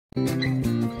Thank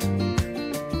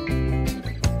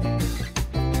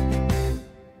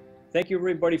you,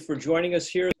 everybody, for joining us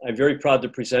here. I'm very proud to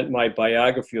present my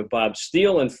biography of Bob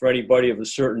Steele, and for anybody of a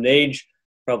certain age,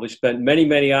 probably spent many,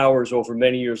 many hours over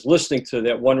many years listening to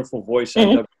that wonderful voice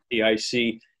on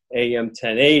WPIC AM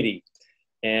 1080.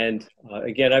 And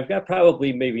again, I've got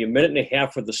probably maybe a minute and a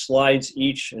half for the slides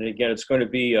each. And again, it's going to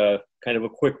be kind of a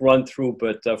quick run through,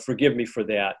 but forgive me for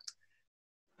that.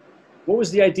 What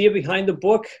was the idea behind the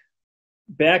book?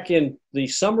 Back in the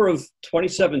summer of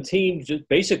 2017, just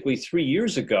basically 3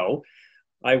 years ago,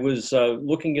 I was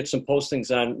looking at some postings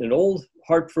on an old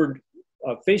Hartford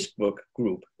Facebook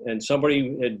group, and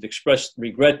somebody had expressed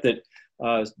regret that,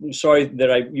 sorry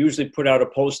that I usually put out a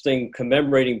posting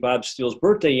commemorating Bob Steele's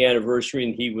birthday anniversary,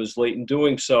 and he was late in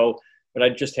doing so, but I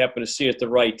just happened to see it at the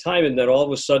right time, and then all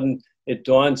of a sudden it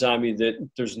dawns on me that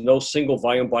there's no single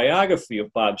volume biography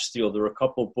of Bob Steele. There are a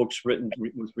couple of books written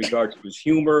with regard to his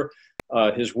humor,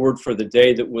 his word for the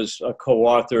day that was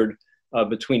co-authored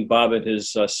between Bob and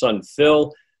his son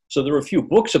Phil. So there were a few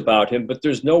books about him, but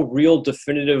there's no real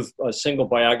definitive single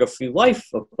biography life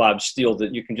of Bob Steele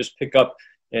that you can just pick up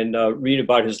and read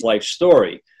about his life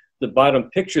story. The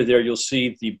bottom picture there, you'll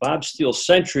see the Bob Steele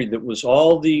Century that was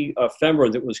all the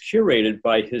ephemera that was curated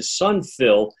by his son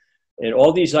Phil, and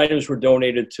all these items were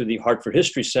donated to the Hartford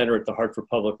History Center at the Hartford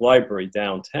Public Library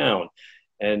downtown.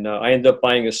 And I ended up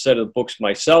buying a set of books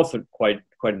myself at quite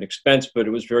an expense, but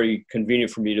it was very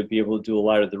convenient for me to be able to do a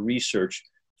lot of the research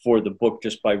for the book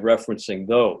just by referencing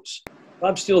those.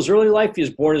 Bob Steele's early life, he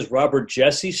was born as Robert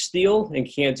Jesse Steele in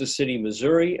Kansas City,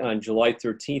 Missouri on July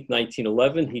 13th,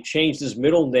 1911. He changed his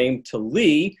middle name to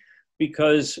Lee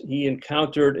because he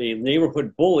encountered a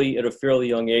neighborhood bully at a fairly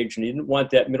young age, and he didn't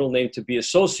want that middle name to be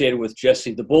associated with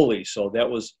Jesse the Bully. So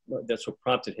that's what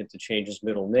prompted him to change his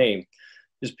middle name.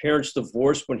 His parents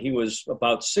divorced when he was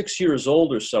about 6 years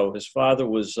old or so. His father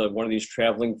was one of these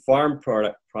traveling farm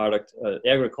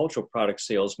agricultural product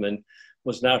salesmen,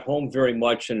 was not home very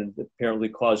much, and apparently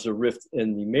caused a rift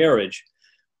in the marriage.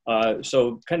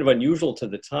 So kind of unusual to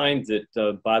the time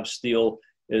that Bob Steele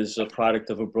is a product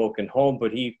of a broken home,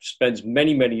 but he spends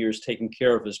many, many years taking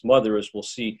care of his mother, as we'll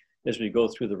see as we go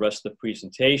through the rest of the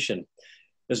presentation.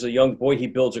 As a young boy, he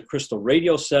builds a crystal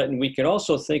radio set, and we can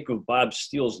also think of Bob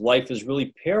Steele's life as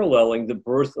really paralleling the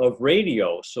birth of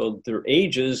radio. So their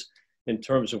ages, in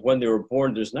terms of when they were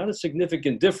born, there's not a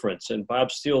significant difference. And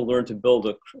Bob Steele learned to build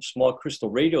a small crystal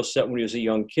radio set when he was a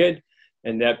young kid,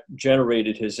 and that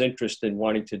generated his interest in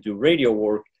wanting to do radio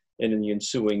work in the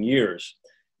ensuing years.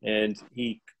 And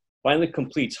he finally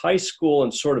completes high school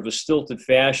in sort of a stilted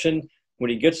fashion.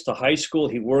 When he gets to high school,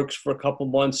 he works for a couple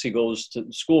months. He goes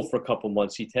to school for a couple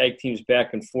months. He tag teams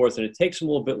back and forth, and it takes him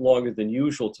a little bit longer than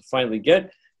usual to finally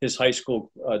get his high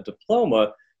school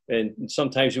diploma. And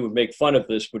sometimes he would make fun of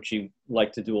this, which he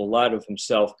liked to do a lot of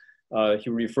himself. He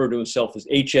referred to himself as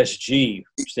HSG,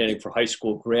 standing for high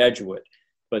school graduate.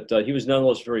 But he was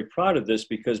nonetheless very proud of this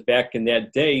because back in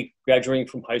that day, graduating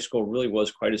from high school really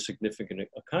was quite a significant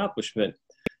accomplishment.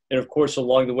 And of course,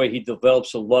 along the way, he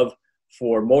develops a love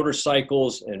for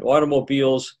motorcycles and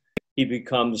automobiles. He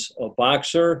becomes a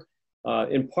boxer.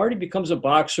 In part, he becomes a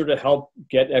boxer to help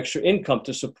get extra income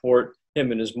to support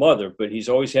him and his mother, but he's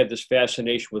always had this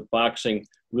fascination with boxing.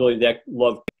 Really, that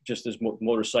love, just as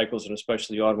motorcycles and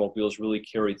especially automobiles, really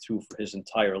carried through for his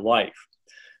entire life.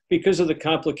 Because of the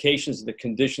complications of the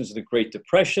conditions of the Great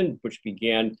Depression, which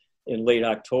began in late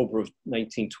October of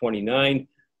 1929,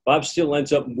 Bob Steele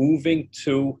ends up moving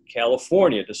to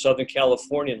California, to Southern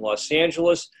California in Los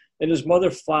Angeles, and his mother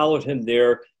followed him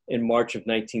there in March of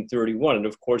 1931. And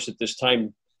of course, at this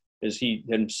time, as he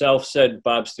himself said,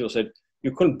 Bob Steele said,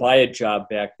 you couldn't buy a job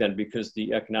back then because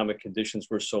the economic conditions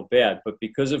were so bad. But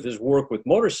because of his work with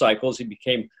motorcycles, he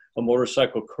became a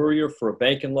motorcycle courier for a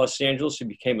bank in Los Angeles. He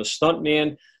became a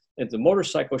stuntman at the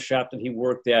motorcycle shop that he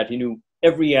worked at. He knew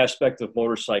every aspect of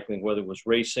motorcycling, whether it was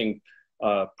racing,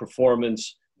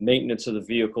 performance, maintenance of the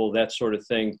vehicle, that sort of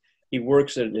thing. He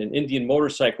works at an Indian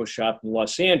motorcycle shop in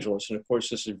Los Angeles. And of course,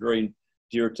 this is very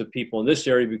dear to people in this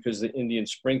area because the Indian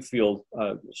Springfield,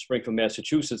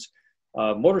 Massachusetts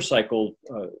motorcycle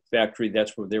factory,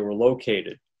 that's where they were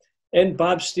located. And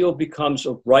Bob Steele becomes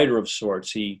a writer of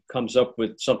sorts. He comes up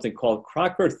with something called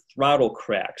Crocker Throttle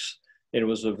Cracks. And it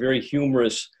was a very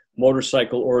humorous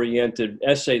motorcycle-oriented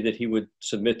essay that he would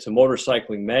submit to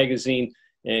Motorcycling Magazine.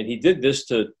 And he did this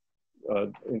to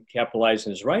capitalize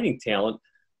on his writing talent,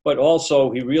 but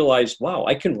also he realized, wow,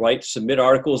 I can write, submit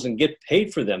articles, and get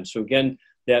paid for them. So again,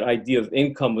 that idea of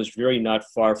income was very not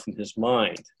far from his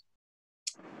mind.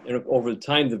 And over the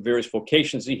time, the various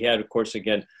vocations he had, of course,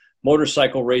 again,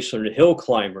 motorcycle racer and a hill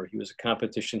climber. He was a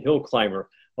competition hill climber,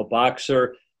 a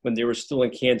boxer. When they were still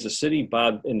in Kansas City,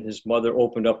 Bob and his mother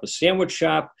opened up a sandwich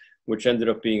shop, which ended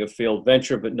up being a failed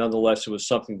venture, but nonetheless, it was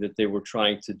something that they were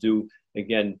trying to do,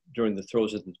 again, during the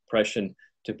throes of the Depression,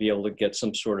 to be able to get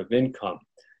some sort of income.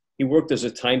 He worked as a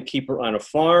timekeeper on a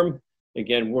farm,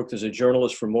 again, worked as a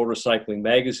journalist for Motorcycling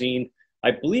Magazine.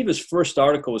 I believe his first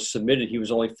article was submitted, he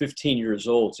was only 15 years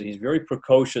old, so he's very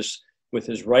precocious with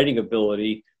his writing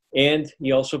ability, and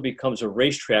he also becomes a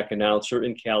racetrack announcer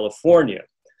in California.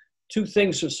 Two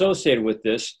things associated with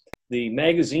this. The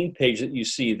magazine page that you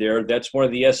see there, that's one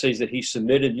of the essays that he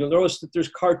submitted. You'll notice that there's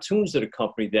cartoons that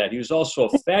accompany that. He was also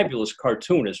a fabulous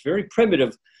cartoonist, very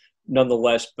primitive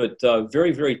nonetheless, but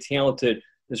very, very talented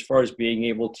as far as being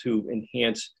able to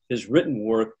enhance his written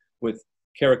work with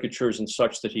caricatures and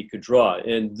such that he could draw.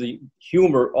 And the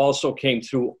humor also came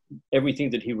through everything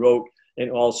that he wrote, and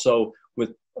also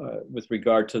with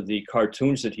regard to the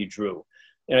cartoons that he drew.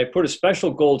 And I put a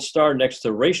special gold star next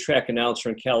to racetrack announcer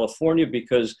in California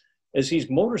because as he's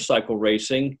motorcycle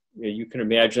racing, you can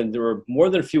imagine there were more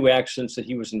than a few accidents that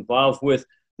he was involved with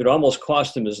that almost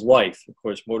cost him his life. Of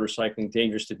course, motorcycling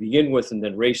dangerous to begin with, and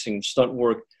then racing and stunt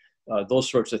work, those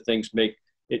sorts of things make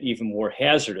it even more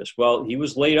hazardous. Well, he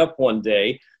was laid up one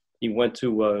day. He went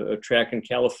to a track in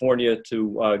California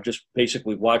to just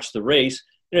basically watch the race.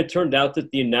 And it turned out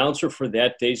that the announcer for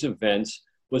that day's events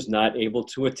was not able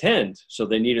to attend. So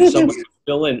they needed someone to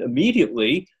fill in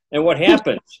immediately. And what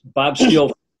happens? Bob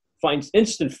Steele finds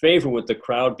instant favor with the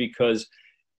crowd because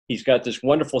he's got this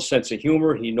wonderful sense of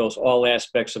humor. He knows all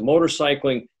aspects of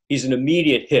motorcycling. He's an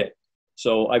immediate hit.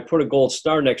 So I put a gold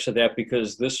star next to that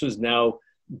because this was now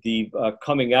the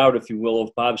coming out, if you will,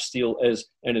 of Bob Steele as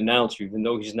an announcer, even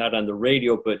though he's not on the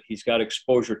radio, but he's got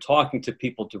exposure talking to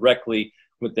people directly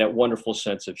with that wonderful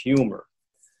sense of humor.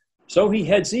 So he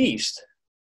heads east.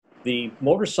 The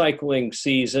motorcycling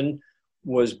season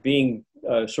was being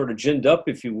sort of ginned up,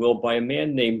 if you will, by a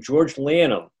man named George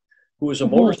Lanham, who was a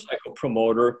motorcycle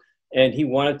promoter, and he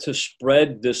wanted to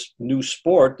spread this new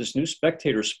sport, this new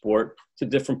spectator sport, to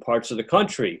different parts of the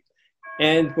country.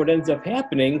 And what ends up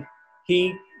happening,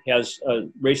 he has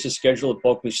races scheduled at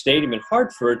Bulkley Stadium in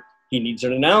Hartford. He needs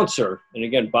an announcer. And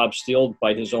again, Bob Steele,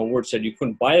 by his own words, said you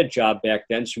couldn't buy a job back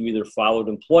then, so you either followed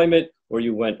employment or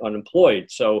you went unemployed.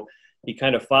 So he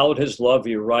kind of followed his love.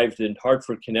 He arrived in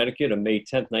Hartford, Connecticut on May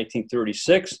 10th,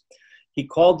 1936. He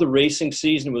called the racing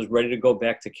season and was ready to go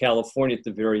back to California at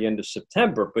the very end of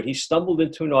September, but he stumbled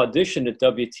into an audition at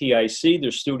WTIC.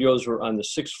 Their studios were on the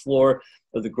 6th floor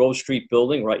of the Grove Street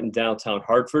building right in downtown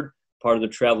Hartford, part of the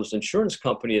Travelers Insurance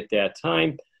Company at that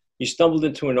time. He stumbled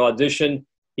into an audition.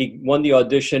 He won the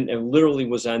audition and literally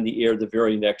was on the air the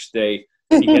very next day.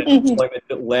 He had an employment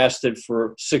that lasted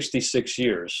for 66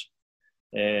 years.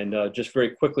 And just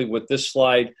very quickly with this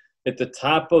slide, at the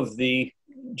top of the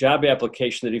job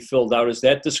application that he filled out is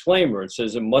that disclaimer. It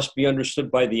says it must be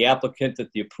understood by the applicant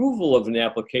that the approval of an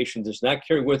application does not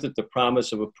carry with it the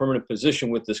promise of a permanent position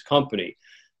with this company.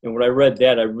 And when I read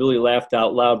that, I really laughed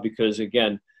out loud because,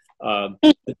 again,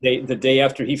 the day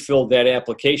after he filled that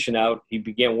application out, he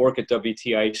began work at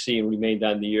WTIC and remained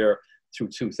on the air through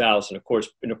 2000. Of course,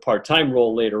 in a part-time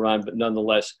role later on, but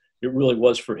nonetheless, it really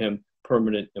was for him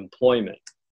permanent employment.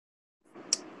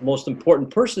 The most important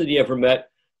person that he ever met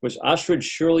was Ostrich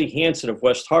Shirley Hansen of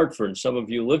West Hartford. And some of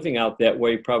you living out that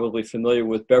way probably familiar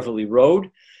with Beverly Road.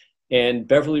 And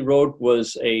Beverly Road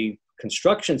was a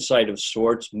construction site of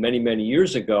sorts many, many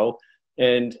years ago.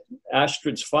 And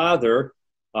Astrid's father,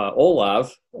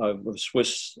 Olav, of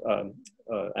Swedish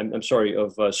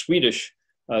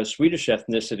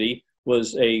ethnicity,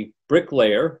 was a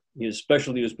bricklayer. His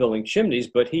specialty was building chimneys,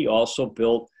 but he also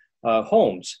built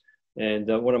homes. And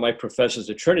one of my professors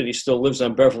at Trinity still lives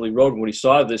on Beverly Road. When he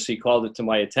saw this, he called it to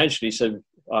my attention. He said,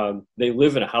 they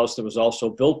live in a house that was also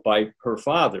built by her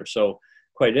father. So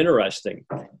quite interesting.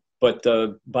 But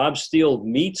Bob Steele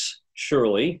meets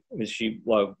Shirley, as she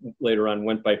later on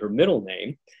went by her middle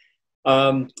name.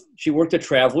 She worked at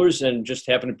Travelers and just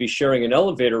happened to be sharing an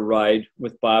elevator ride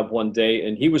with Bob one day.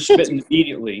 And he was smitten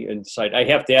immediately and decided, I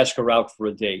have to ask her out for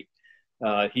a date.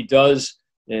 He does,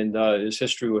 and his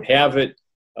history would have it.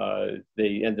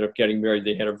 They ended up getting married.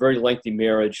 They had a very lengthy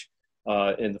marriage.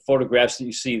 And the photographs that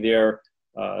you see there,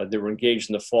 they were engaged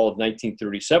in the fall of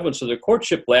 1937. So their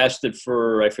courtship lasted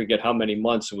for, I forget how many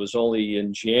months. It was only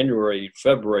in January,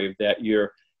 February of that year.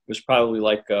 It was probably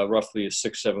like roughly a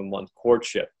 6-7 month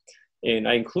courtship. And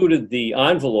I included the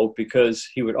envelope because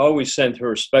he would always send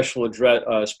her special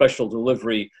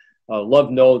delivery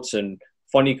love notes and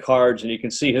funny cards. And you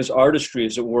can see his artistry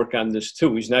is at work on this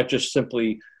too. He's not just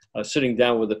simply sitting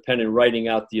down with a pen and writing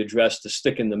out the address to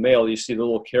stick in the mail. You see the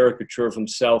little caricature of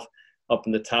himself up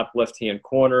in the top left-hand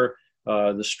corner,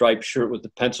 the striped shirt with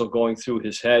the pencil going through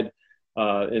his head,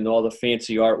 and all the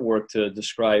fancy artwork to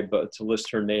describe, to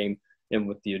list her name and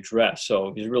with the address.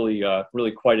 So he's really,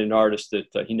 really quite an artist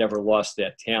that he never lost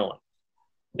that talent.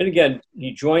 And again,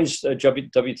 he joins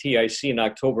WTIC in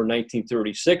October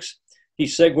 1936. He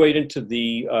segued into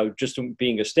the just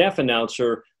being a staff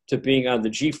announcer to being on the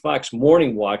G-Fox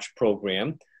Morning Watch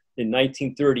program. In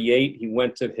 1938, he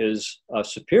went to his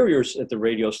superiors at the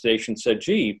radio station and said,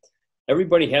 gee,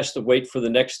 everybody has to wait for the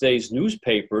next day's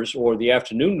newspapers or the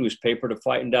afternoon newspaper to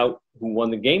find out who won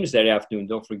the games that afternoon.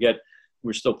 Don't forget,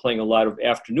 we're still playing a lot of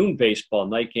afternoon baseball.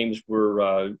 Night games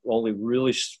were only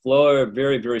really slow,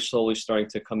 very, very slowly starting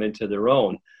to come into their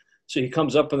own. So he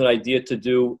comes up with an idea to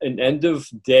do an end of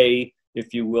day,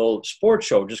 if you will, sports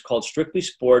show, just called Strictly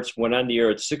Sports, went on the air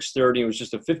at 6:30. It was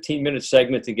just a 15-minute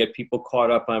segment to get people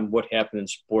caught up on what happened in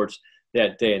sports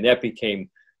that day. And that became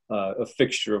a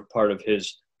fixture of part of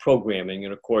his programming.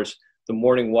 And of course, the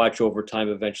Morning Watch over time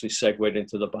eventually segued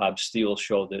into the Bob Steele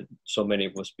show that so many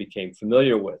of us became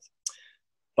familiar with.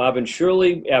 Bob and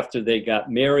Shirley, after they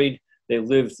got married, they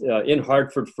lived in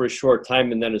Hartford for a short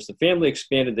time. And then as the family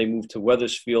expanded, they moved to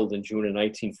Wethersfield in June of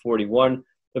 1941.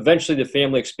 Eventually, the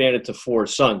family expanded to 4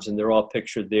 sons, and they're all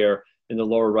pictured there in the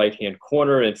lower right-hand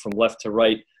corner. And from left to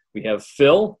right, we have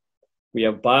Phil, we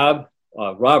have Bob,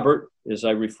 Robert, as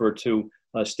I refer to,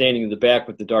 standing in the back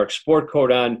with the dark sport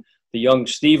coat on, the young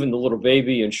Stephen, the little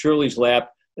baby, in Shirley's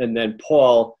lap, and then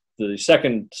Paul, the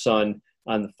second son,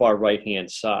 on the far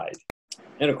right-hand side.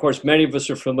 And of course, many of us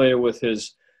are familiar with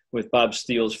Bob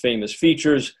Steele's famous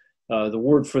features. The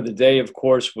word for the day, of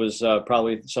course, was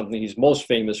probably something he's most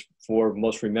famous for,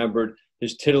 most remembered,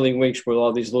 his tiddlywinks with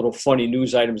all these little funny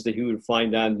news items that he would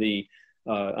find on the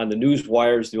news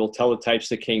wires, the old teletypes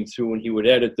that came through, and he would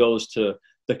edit those to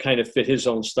kind of fit his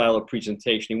own style of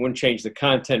presentation. He wouldn't change the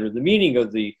content or the meaning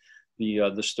of the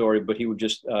story, but he would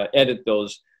just edit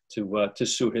those to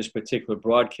suit his particular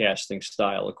broadcasting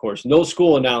style. Of course, no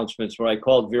school announcements where I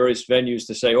called various venues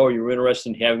to say, oh, you're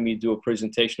interested in having me do a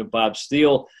presentation of Bob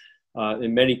Steele.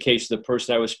 In many cases, the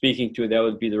person I was speaking to, that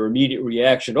would be their immediate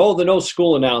reaction. Oh, the no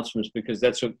school announcements, because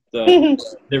that's what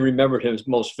they remembered him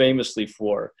most famously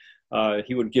for.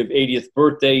 He would give 80th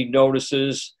birthday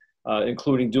notices,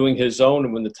 including doing his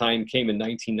own when the time came in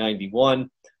 1991.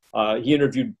 He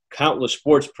interviewed countless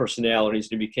sports personalities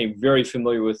and became very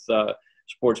familiar with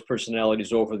sports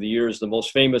personalities over the years, the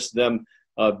most famous of them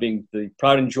being the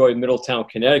pride and joy of Middletown,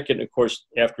 Connecticut. And of course,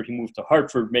 after he moved to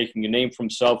Hartford, making a name for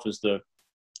himself as the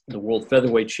world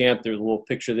featherweight champ. There's a little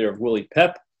picture there of Willie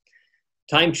Pep.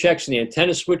 Time checks and the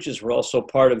antenna switches were also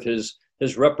part of his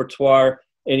repertoire.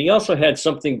 And he also had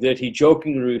something that he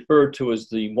jokingly referred to as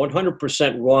the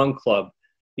 100% wrong club.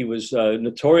 He was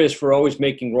notorious for always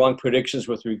making wrong predictions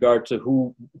with regard to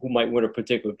who might win a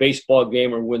particular baseball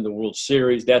game or win the World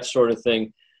Series, that sort of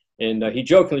thing. And he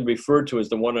jokingly referred to as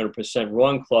the 100%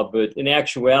 wrong club, but in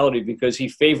actuality, because he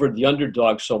favored the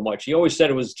underdog so much, he always said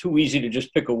it was too easy to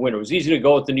just pick a winner. It was easy to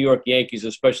go with the New York Yankees,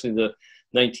 especially in the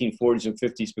 1940s and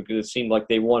 50s, because it seemed like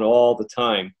they won all the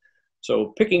time.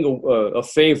 So picking a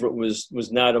favorite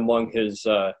was not among his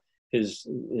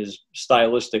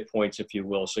stylistic points, if you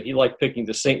will. So he liked picking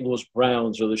the St. Louis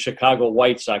Browns or the Chicago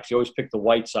White Sox. He always picked the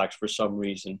White Sox for some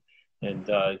reason. And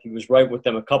he was right with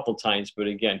them a couple times. But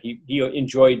again, he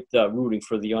enjoyed rooting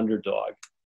for the underdog.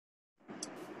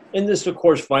 And this, of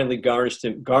course, finally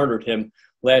garnered him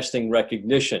lasting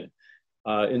recognition.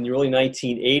 In the early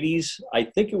 1980s, I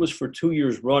think it was for 2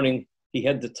 years running, he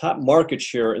had the top market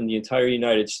share in the entire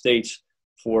United States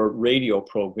for radio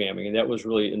programming. And that was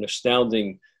really an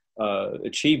astounding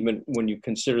achievement when you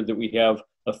consider that we have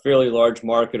a fairly large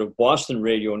market of Boston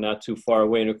radio not too far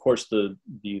away. And of course, the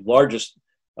largest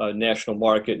national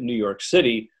market, New York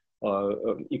City,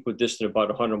 equidistant about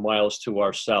 100 miles to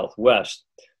our southwest.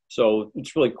 So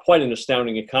it's really quite an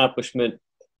astounding accomplishment.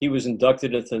 He was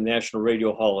inducted into the National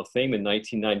Radio Hall of Fame in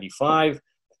 1995.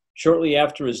 Shortly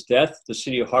after his death, the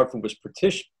city of Hartford was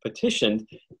petitioned,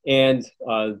 and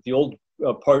the old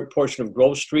portion of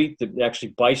Grove Street that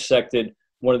actually bisected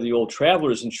one of the old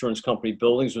Travelers Insurance Company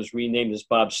buildings was renamed as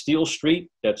Bob Steele Street.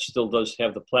 That still does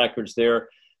have the placards there.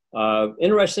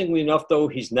 Interestingly enough, though,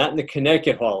 he's not in the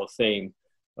Connecticut Hall of Fame.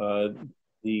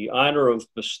 The honor of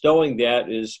bestowing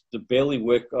that is the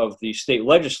bailiwick of the state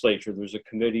legislature. There's a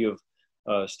committee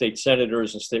of state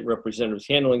senators and state representatives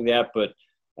handling that, but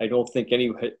I don't think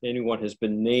anyone has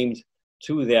been named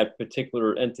to that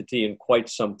particular entity in quite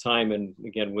some time. And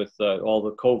again, with all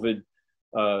the COVID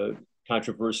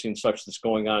controversy and such that's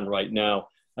going on right now,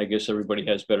 I guess everybody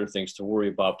has better things to worry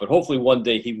about. But hopefully one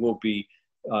day he will be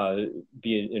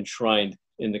enshrined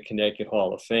in the Connecticut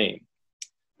Hall of Fame.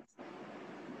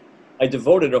 I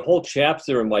devoted a whole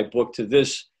chapter in my book to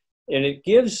this, and it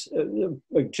gives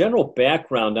a general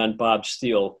background on Bob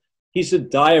Steele. He's a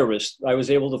diarist. I was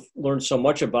able to learn so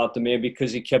much about the man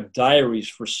because he kept diaries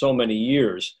for so many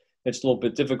years. It's a little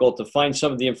bit difficult to find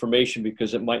some of the information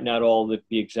because it might not all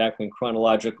be exactly in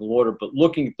chronological order, but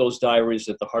looking at those diaries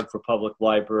at the Hartford Public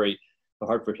Library, the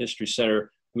Hartford History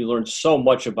Center, we learned so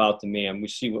much about the man. We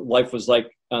see what life was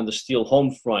like on the Steele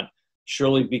home front.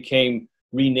 Shirley became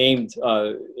renamed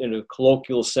in a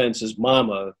colloquial sense as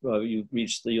Mama. You read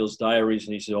Steele's diaries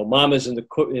and he said, "Oh, Mama's in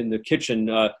the kitchen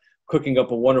cooking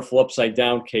up a wonderful upside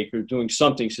down cake or doing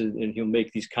something." And he'll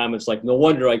make these comments like, "No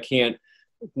wonder I can't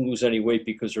lose any weight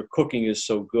because her cooking is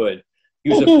so good." He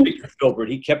was a figure Filbert.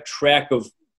 He kept track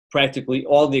of practically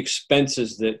all the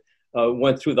expenses that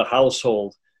went through the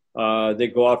household.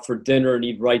 They'd go out for dinner and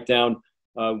he'd write down,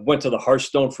 went to the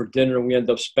Hearthstone for dinner and we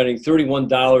ended up spending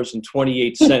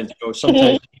 $31.28.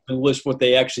 Sometimes even list what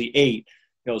they actually ate.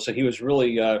 So he was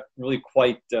really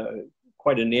quite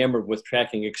enamored with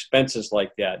tracking expenses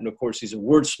like that. And of course, he's a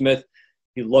wordsmith.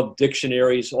 He loved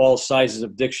dictionaries, all sizes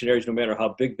of dictionaries, no matter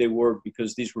how big they were,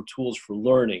 because these were tools for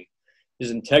learning.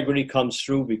 His integrity comes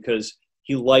through because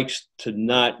he likes to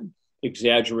not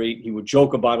exaggerate. He would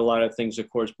joke about a lot of things, of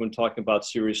course, when talking about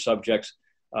serious subjects.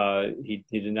 He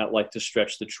did not like to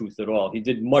stretch the truth at all. He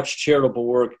did much charitable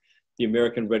work. The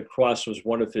American Red Cross was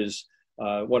one of his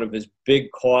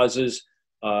big causes.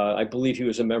 I believe he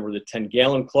was a member of the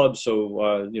 10-gallon club.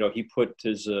 So, he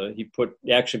put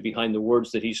action behind the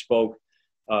words that he spoke.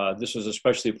 This was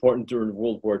especially important during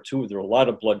World War II. There were a lot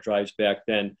of blood drives back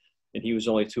then, and he was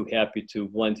only too happy to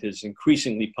lend his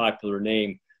increasingly popular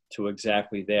name to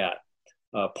exactly that.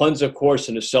 Puns, of course,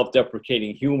 and his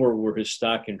self-deprecating humor were his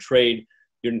stock in trade.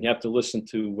 You didn't have to listen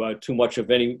to too much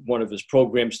of any one of his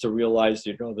programs to realize,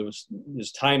 there was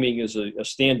his timing as a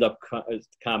stand-up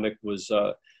comic was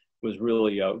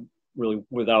really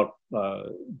without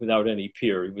any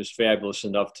peer. He was fabulous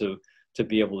enough to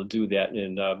be able to do that,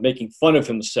 and making fun of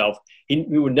himself. He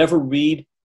would never read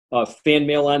fan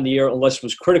mail on the air unless it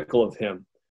was critical of him.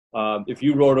 If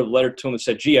you wrote a letter to him and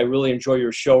said, "Gee, I really enjoy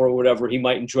your show," or whatever, he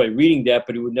might enjoy reading that,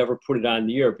 but he would never put it on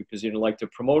the air because he didn't like to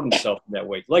promote himself in that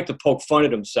way. He liked to poke fun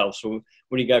at himself. So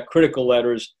when he got critical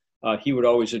letters, he would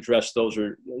always address those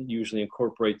or usually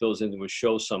incorporate those into his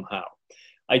show somehow.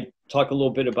 I talk a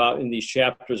little bit about in these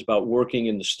chapters about working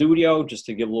in the studio, just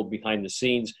to give a little behind the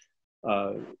scenes.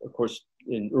 Of course,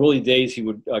 in early days, he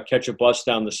would catch a bus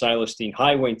down the Silas Deane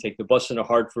Highway and take the bus into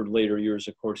Hartford. Later years,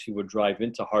 of course, he would drive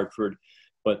into Hartford.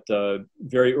 But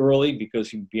very early,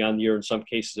 because he'd be on the air in some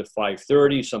cases at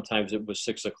 5:30, sometimes it was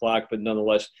 6 o'clock, but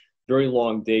nonetheless, very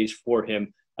long days for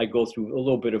him. I go through a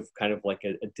little bit of kind of like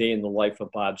a day in the life of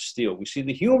Bob Steele. We see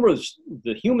the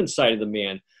human side of the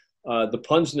man. The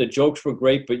puns and the jokes were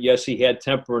great, but yes, he had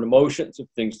temper and emotions. If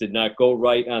things did not go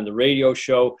right on the radio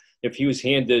show, if he was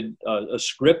handed a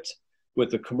script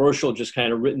with a commercial just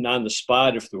kind of written on the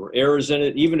spot, if there were errors in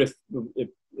it, even if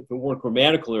it weren't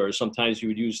grammatical errors, sometimes you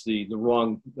would use the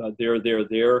wrong there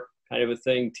kind of a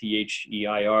thing,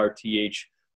 THEIR,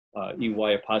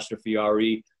 THEY apostrophe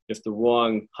RE. If the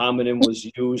wrong homonym was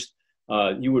used,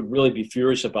 you would really be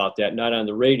furious about that, not on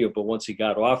the radio, but once he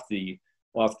got off the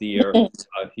air,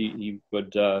 he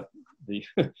would,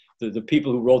 the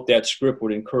people who wrote that script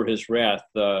would incur his wrath.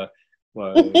 It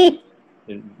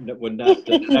would not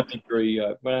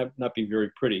be very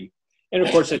pretty. And of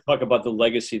course, I talk about the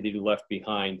legacy that he left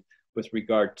behind with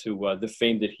regard to the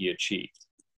fame that he achieved.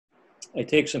 I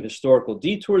take some historical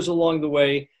detours along the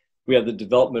way. We have the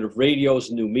development of radios,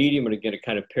 new medium, and again, it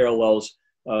kind of parallels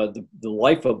the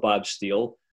life of Bob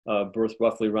Steele, birthed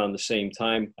roughly around the same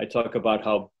time. I talk about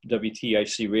how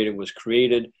WTIC radio was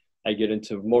created. I get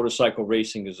into motorcycle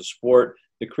racing as a sport.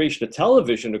 The creation of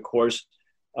television, of course,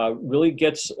 really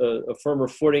gets a firmer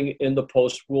footing in the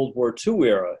post-World War II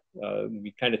era.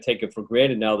 We kind of take it for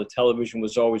granted now that television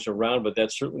was always around, but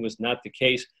that certainly was not the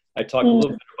case. I talk a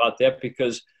little bit about that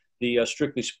because the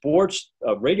Strictly Sports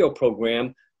radio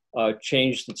program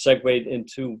changed and segued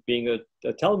into being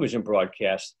a television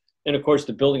broadcast. And of course,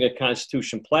 the building at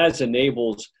Constitution Plaza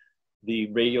enables the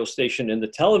radio station and the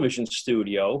television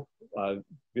studio, in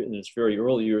its very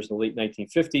early years in the late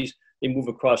 1950s, they move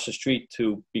across the street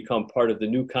to become part of the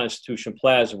new Constitution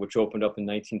Plaza, which opened up in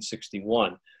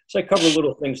 1961. So I cover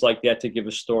little things like that to give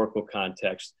historical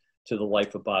context to the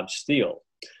life of Bob Steele.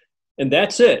 And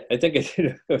that's it. I think I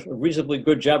did a reasonably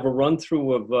good job of run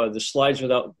through of the slides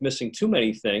without missing too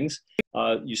many things.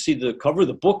 You see the cover of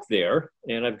the book there,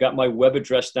 and I've got my web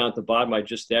address down at the bottom. I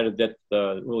just added that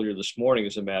earlier this morning,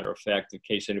 as a matter of fact, in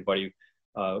case anybody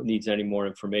needs any more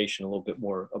information, a little bit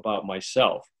more about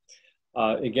myself.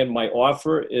 Again, my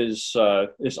offer is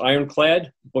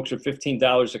ironclad. Books are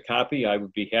 $15 a copy. I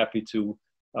would be happy to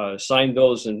sign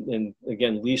those, and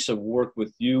again, Lisa, work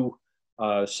with you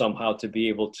somehow to be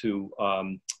able to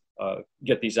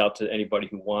get these out to anybody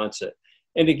who wants it.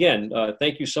 And again,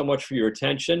 thank you so much for your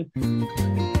attention.